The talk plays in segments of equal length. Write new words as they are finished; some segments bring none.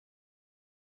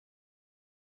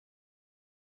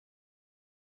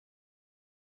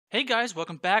Hey guys,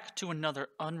 welcome back to another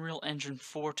Unreal Engine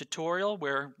 4 tutorial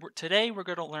where today we're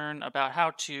going to learn about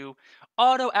how to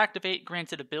auto-activate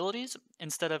granted abilities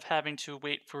instead of having to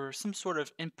wait for some sort of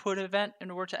input event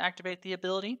in order to activate the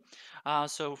ability.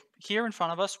 So here in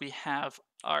front of us we have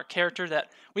our character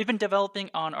that we've been developing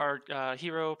on our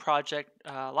hero project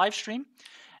live stream,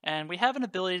 and we have an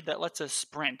ability that lets us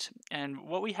sprint. And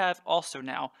what we have also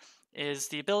now is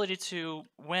the ability to,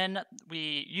 when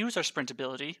we use our sprint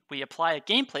ability, we apply a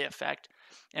gameplay effect,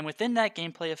 and within that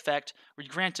gameplay effect, we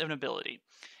grant an ability.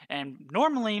 And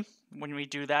normally, when we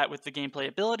do that with the gameplay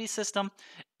ability system,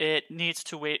 it needs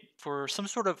to wait for some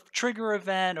sort of trigger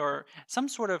event or some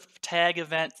sort of tag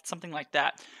event, something like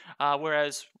that.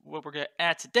 Whereas what we're going to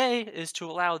add today is to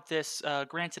allow this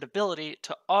granted ability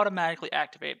to automatically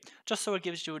activate, just so it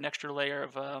gives you an extra layer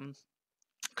of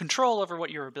control over what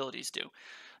your abilities do.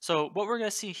 So what we're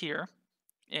going to see here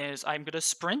is I'm going to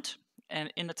sprint,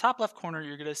 and in the top left corner,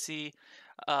 you're going to see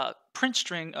a print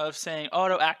string of saying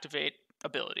auto activate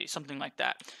ability, something like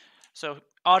that. So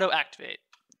auto activate.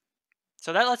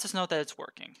 So that lets us know that it's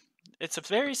working. It's a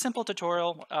very simple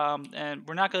tutorial, and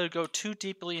we're not going to go too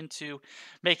deeply into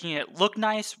making it look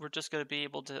nice. We're just going to be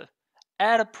able to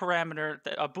add a parameter,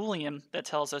 a boolean that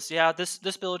tells us, yeah, this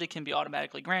ability can be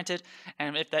automatically granted,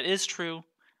 and if that is true,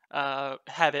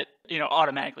 have it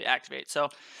automatically activate. So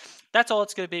that's all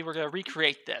it's going to be. We're going to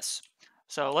recreate this.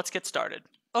 So let's get started.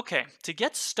 Okay, to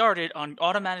get started on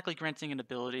automatically granting an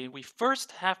ability, we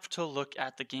first have to look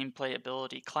at the gameplay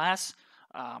ability class.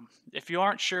 If you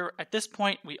aren't sure, at this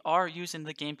point, we are using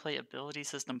the gameplay ability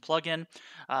system plugin.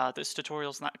 This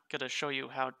tutorial is not going to show you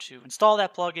how to install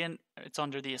that plugin. It's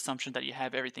under the assumption that you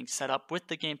have everything set up with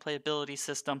the gameplay ability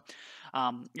system.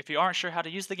 If you aren't sure how to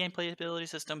use the gameplay ability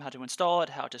system, how to install it,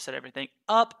 how to set everything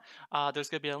up, there's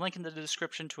going to be a link in the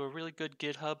description to a really good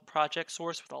GitHub project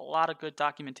source with a lot of good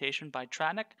documentation by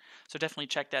Tratnik. So definitely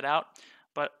check that out.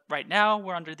 But right now,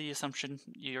 we're under the assumption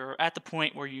you're at the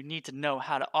point where you need to know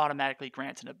how to automatically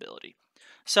grant an ability.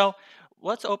 So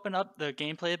let's open up the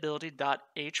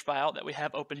gameplayability.h file that we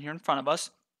have open here in front of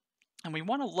us. And we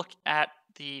want to look at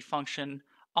the function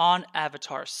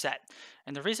OnAvatarSet.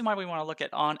 And the reason why we want to look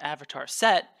at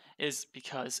OnAvatarSet is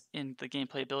because in the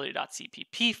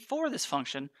gameplayability.cpp for this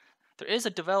function, there is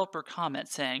a developer comment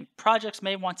saying projects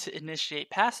may want to initiate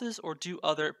passes or do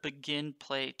other begin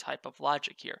play type of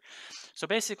logic here. So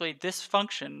basically, this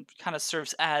function kind of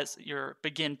serves as your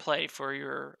begin play for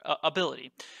your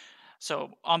ability. So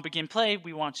on begin play,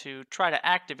 we want to try to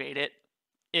activate it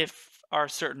if our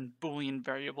certain Boolean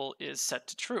variable is set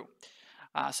to true.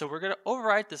 So we're going to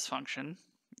override this function,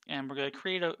 and we're going to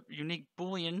create a unique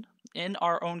Boolean in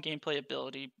our own gameplay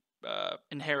ability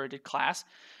inherited class,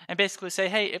 and basically say,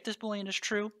 hey, if this Boolean is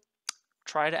true,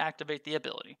 try to activate the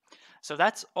ability. So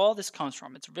that's all this comes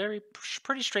from. It's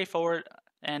pretty straightforward,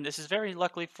 and this is very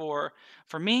luckily for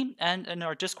me and in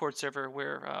our Discord server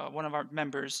where one of our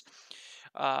members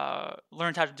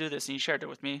learned how to do this and he shared it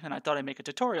with me, and I thought I'd make a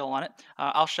tutorial on it.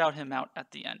 I'll shout him out at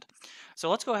the end.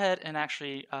 So let's go ahead and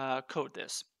actually code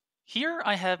this. Here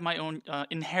I have my own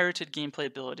inherited gameplay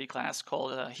ability class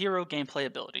called Hero Gameplay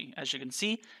Ability. As you can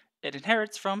see, it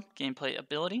inherits from gameplay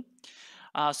ability.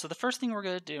 So the first thing we're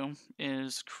going to do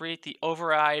is create the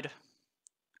override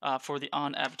for the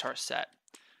OnAvatarSet.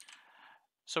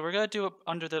 So we're going to do it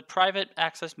under the private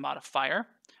access modifier.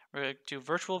 We're going to do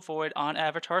virtual void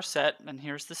OnAvatarSet, and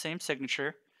here's the same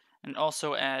signature, and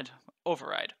also add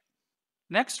override.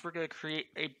 Next, we're going to create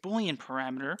a Boolean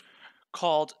parameter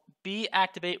called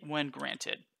beActivate when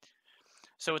granted.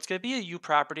 So it's going to be a U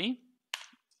property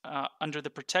under the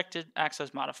protected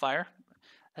access modifier.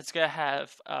 That's going to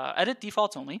have edit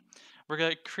defaults only. We're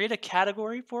going to create a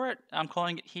category for it. I'm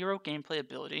calling it Hero Gameplay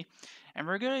Ability. And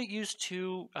we're going to use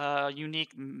two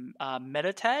unique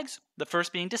meta tags, the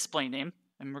first being display name,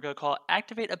 and we're going to call it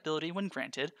activate ability when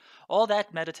granted. All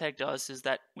that meta tag does is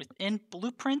that within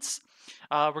blueprints,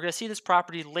 we're going to see this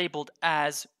property labeled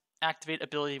as activate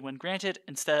ability when granted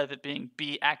instead of it being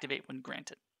be activate when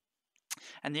granted.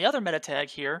 And the other meta tag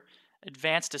here,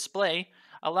 advanced display,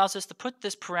 allows us to put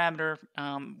this parameter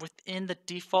within the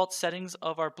default settings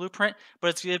of our blueprint, but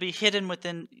it's going to be hidden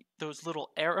within those little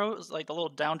arrows, like the little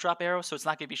down drop arrow, so it's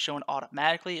not going to be shown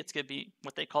automatically. It's going to be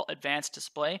what they call advanced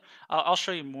display. I'll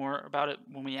show you more about it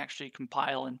when we actually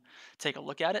compile and take a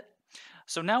look at it.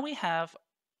 So now we have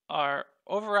our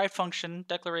override function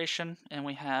declaration, and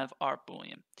we have our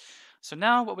Boolean. So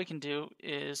now what we can do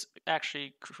is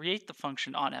actually create the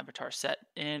function OnAvatarSet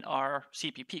in our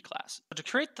CPP class. So to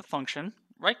create the function,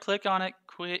 right click on it,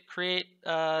 create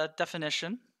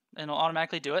definition, and it'll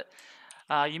automatically do it.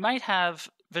 You might have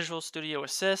Visual Studio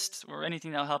Assist or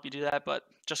anything that'll help you do that, but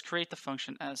just create the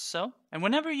function as so. And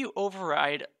whenever you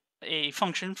override a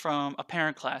function from a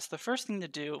parent class, the first thing to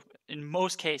do in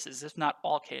most cases, if not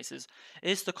all cases,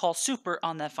 is to call super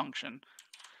on that function.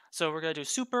 So we're going to do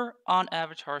super on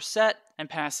avatar set and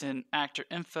pass in actor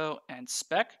info and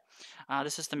spec.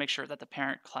 This is to make sure that the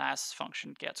parent class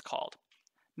function gets called.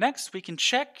 Next, we can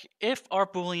check if our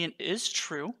Boolean is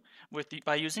true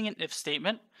by using an if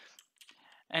statement.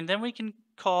 And then we can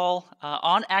call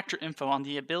on actor info on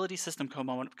the ability system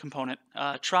component,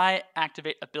 try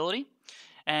activate ability.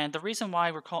 And the reason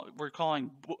why we're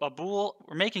calling a bool,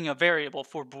 we're making a variable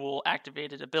for bool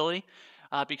activated ability,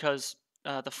 because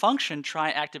the function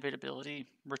try activate ability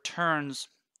returns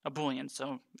a boolean.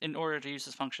 So in order to use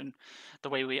this function the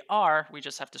way we are, we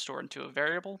just have to store it into a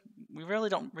variable. We really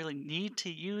don't need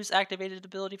to use activated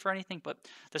ability for anything, but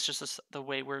that's just the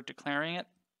way we're declaring it.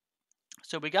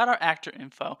 So we got our actor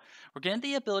info, we're getting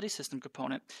the ability system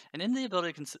component, and in the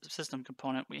ability system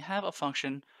component, we have a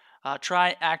function,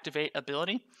 try activate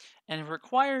ability, and it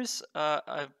requires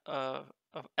a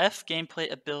F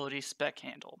gameplay ability spec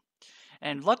handle.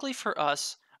 And luckily for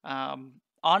us,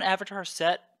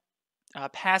 OnAvatarSet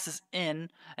passes in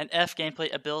an F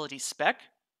gameplay ability spec.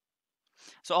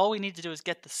 So all we need to do is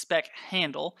get the spec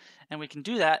handle, and we can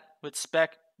do that with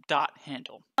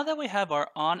spec.handle. Now that we have our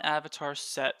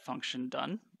OnAvatarSet function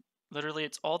done, literally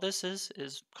it's all this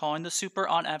is calling the super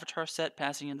OnAvatarSet,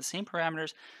 passing in the same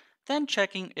parameters, then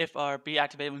checking if our be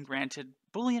activated when granted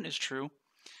Boolean is true,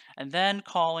 and then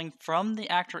calling from the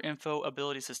actor info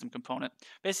ability system component.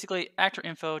 Basically, actor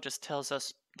info just tells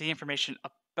us the information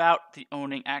about the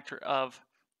owning actor of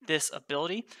this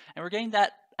ability, and we're getting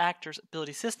that actor's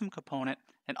ability system component,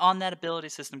 and on that ability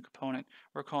system component,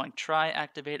 we're calling try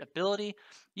activate ability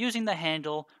using the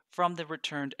handle from the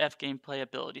returned F gameplay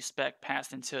ability spec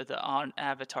passed into the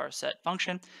OnAvatarSet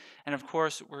function. And of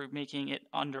course, we're making it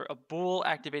under a bool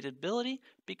activated ability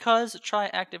because try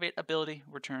activate ability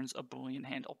returns a boolean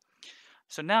handle.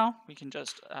 So now we can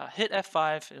just hit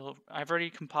F5. I've already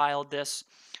compiled this,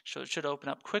 so it should open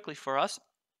up quickly for us.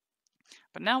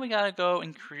 But now we gotta go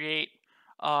and create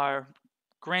our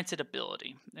granted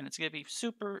ability, and it's gonna be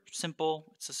super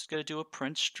simple. It's just gonna do a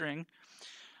print string,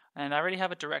 and I already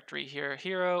have a directory here,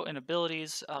 hero and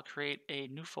abilities. I'll create a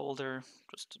new folder,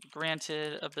 just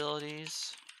granted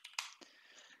abilities.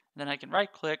 And then I can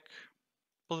right click,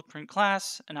 blueprint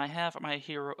class, and I have my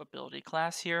hero ability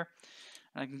class here,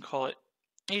 and I can call it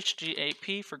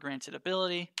HGAP for granted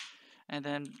ability, and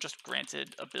then just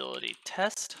granted ability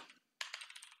test.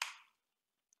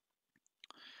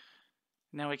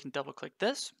 Now we can double click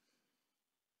this.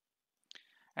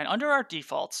 And under our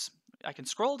defaults, I can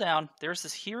scroll down. There's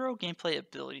this hero gameplay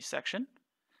ability section.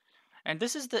 And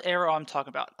this is the arrow I'm talking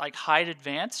about, like hide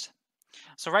advanced.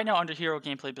 So right now under hero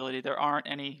gameplay ability, there aren't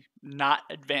any not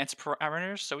advanced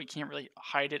parameters, so we can't really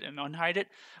hide it and unhide it.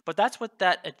 But that's what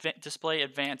that display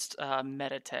advanced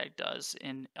meta tag does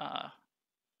in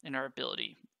our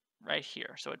ability right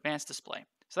here. So advanced display.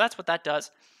 So that's what that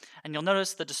does. And you'll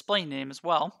notice the display name as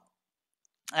well.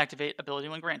 Activate ability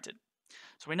when granted.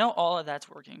 So we know all of that's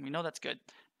working. We know that's good.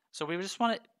 So we just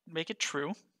want to make it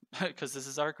true because this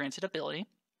is our granted ability.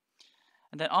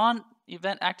 And then on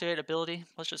event activate ability,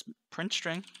 let's just print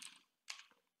string.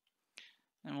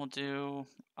 And we'll do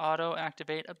auto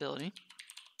activate ability.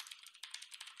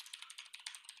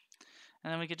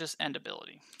 And then we could just end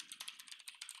ability.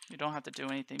 You don't have to do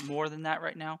anything more than that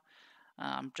right now.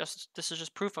 This is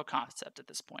just proof of concept at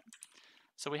this point.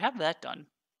 So we have that done.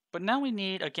 But now we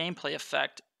need a gameplay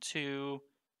effect to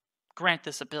grant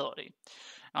this ability.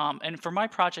 And for my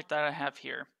project that I have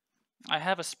here, I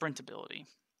have a sprint ability.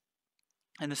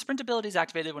 And the sprint ability is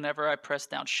activated whenever I press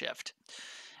down shift.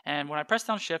 And when I press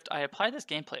down shift, I apply this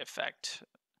gameplay effect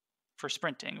for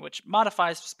sprinting, which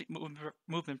modifies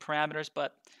movement parameters,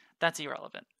 but that's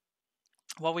irrelevant.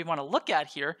 What we want to look at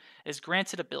here is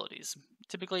granted abilities.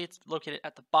 Typically, it's located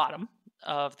at the bottom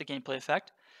of the gameplay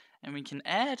effect, and we can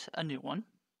add a new one.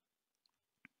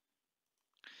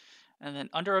 And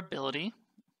then under ability,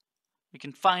 we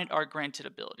can find our granted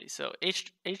ability. So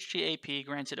HGAP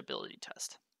granted ability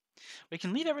test. We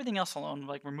can leave everything else alone,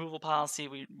 like removal policy.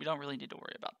 We don't really need to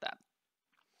worry about that.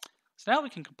 So now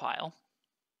we can compile.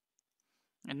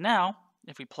 And now,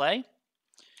 if we play,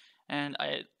 and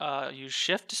I use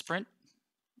shift to sprint,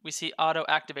 we see auto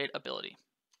activate ability.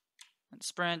 And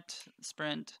sprint,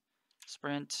 sprint,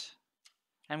 sprint,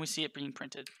 and we see it being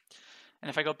printed. And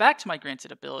if I go back to my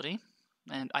granted ability,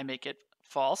 and I make it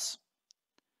false,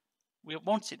 we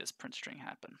won't see this print string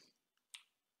happen.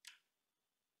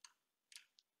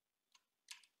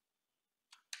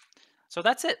 So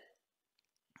that's it.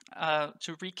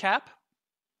 to recap,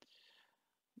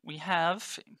 we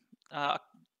have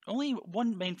only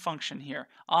one main function here,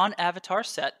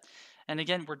 OnAvatarSet. And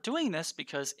again, we're doing this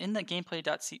because in the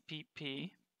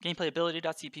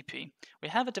gameplayability.cpp, we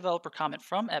have a developer comment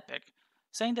from Epic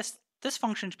saying this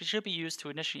function should be used to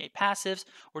initiate passives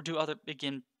or do other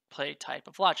begin play type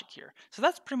of logic here. So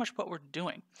that's pretty much what we're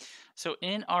doing. So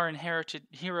in our inherited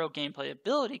hero gameplay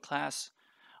ability class,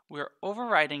 we're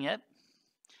overriding it,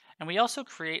 and we also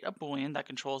create a boolean that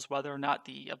controls whether or not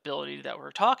the ability that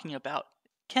we're talking about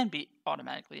can be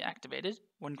automatically activated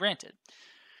when granted.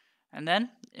 And then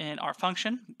in our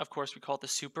function, of course, we call it the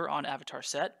super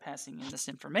OnAvatarSet, passing in this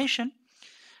information.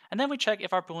 And then we check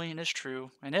if our boolean is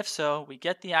true, and if so, we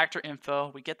get the actor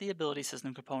info, we get the ability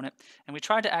system component, and we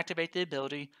try to activate the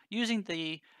ability using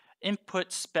the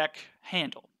input spec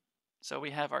handle. So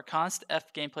we have our const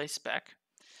f gameplay spec,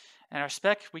 and our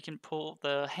spec, we can pull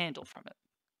the handle from it.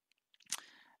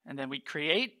 And then we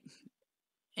create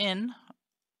in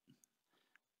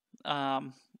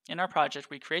our project,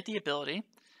 we create the ability,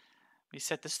 we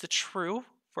set this to true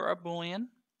for our boolean,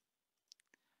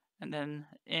 and then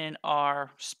in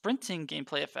our sprinting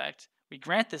gameplay effect, we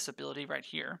grant this ability right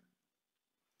here.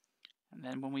 And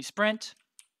then when we sprint,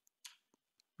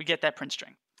 we get that print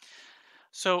string.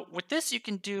 So with this, you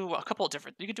can do a couple of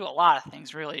you can do a lot of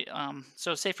things really.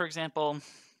 So say for example,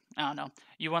 I don't know,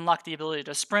 you unlock the ability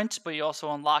to sprint, but you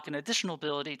also unlock an additional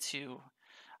ability to,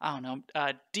 I don't know,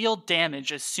 deal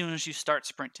damage as soon as you start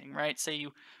sprinting, right? Say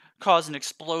you cause an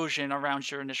explosion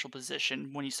around your initial position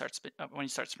when you start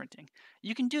sprinting.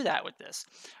 You can do that with this.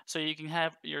 So you can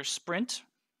have your sprint,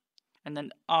 and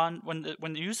then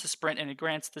when you use the sprint and it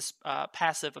grants this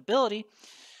passive ability,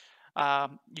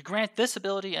 you grant this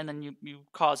ability, and then you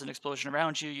cause an explosion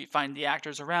around you. You find the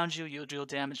actors around you. You'll deal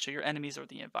damage to your enemies or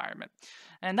the environment.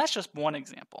 And that's just one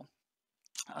example.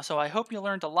 So I hope you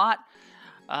learned a lot.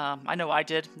 I know I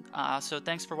did. So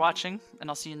thanks for watching,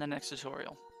 and I'll see you in the next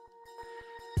tutorial.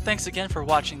 Thanks again for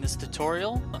watching this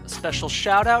tutorial. A special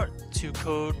shout out to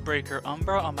Codebreaker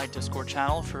Umbra on my Discord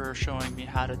channel for showing me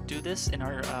how to do this in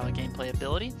our gameplay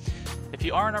ability. If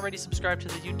you aren't already subscribed to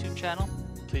the YouTube channel,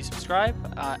 please subscribe.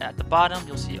 At the bottom,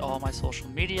 you'll see all my social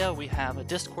media. We have a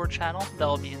Discord channel.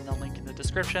 That'll be in the link in the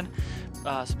description.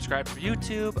 Subscribe for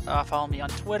YouTube. Follow me on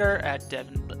Twitter at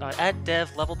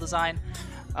DevLevelDesign.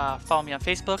 Follow me on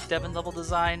Facebook, Devin Level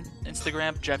Design,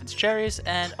 Instagram, Jevin's Cherries,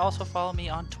 and also follow me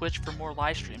on Twitch for more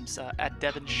live streams at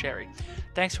Devin Sherry.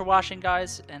 Thanks for watching,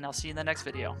 guys, and I'll see you in the next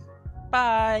video.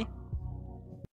 Bye!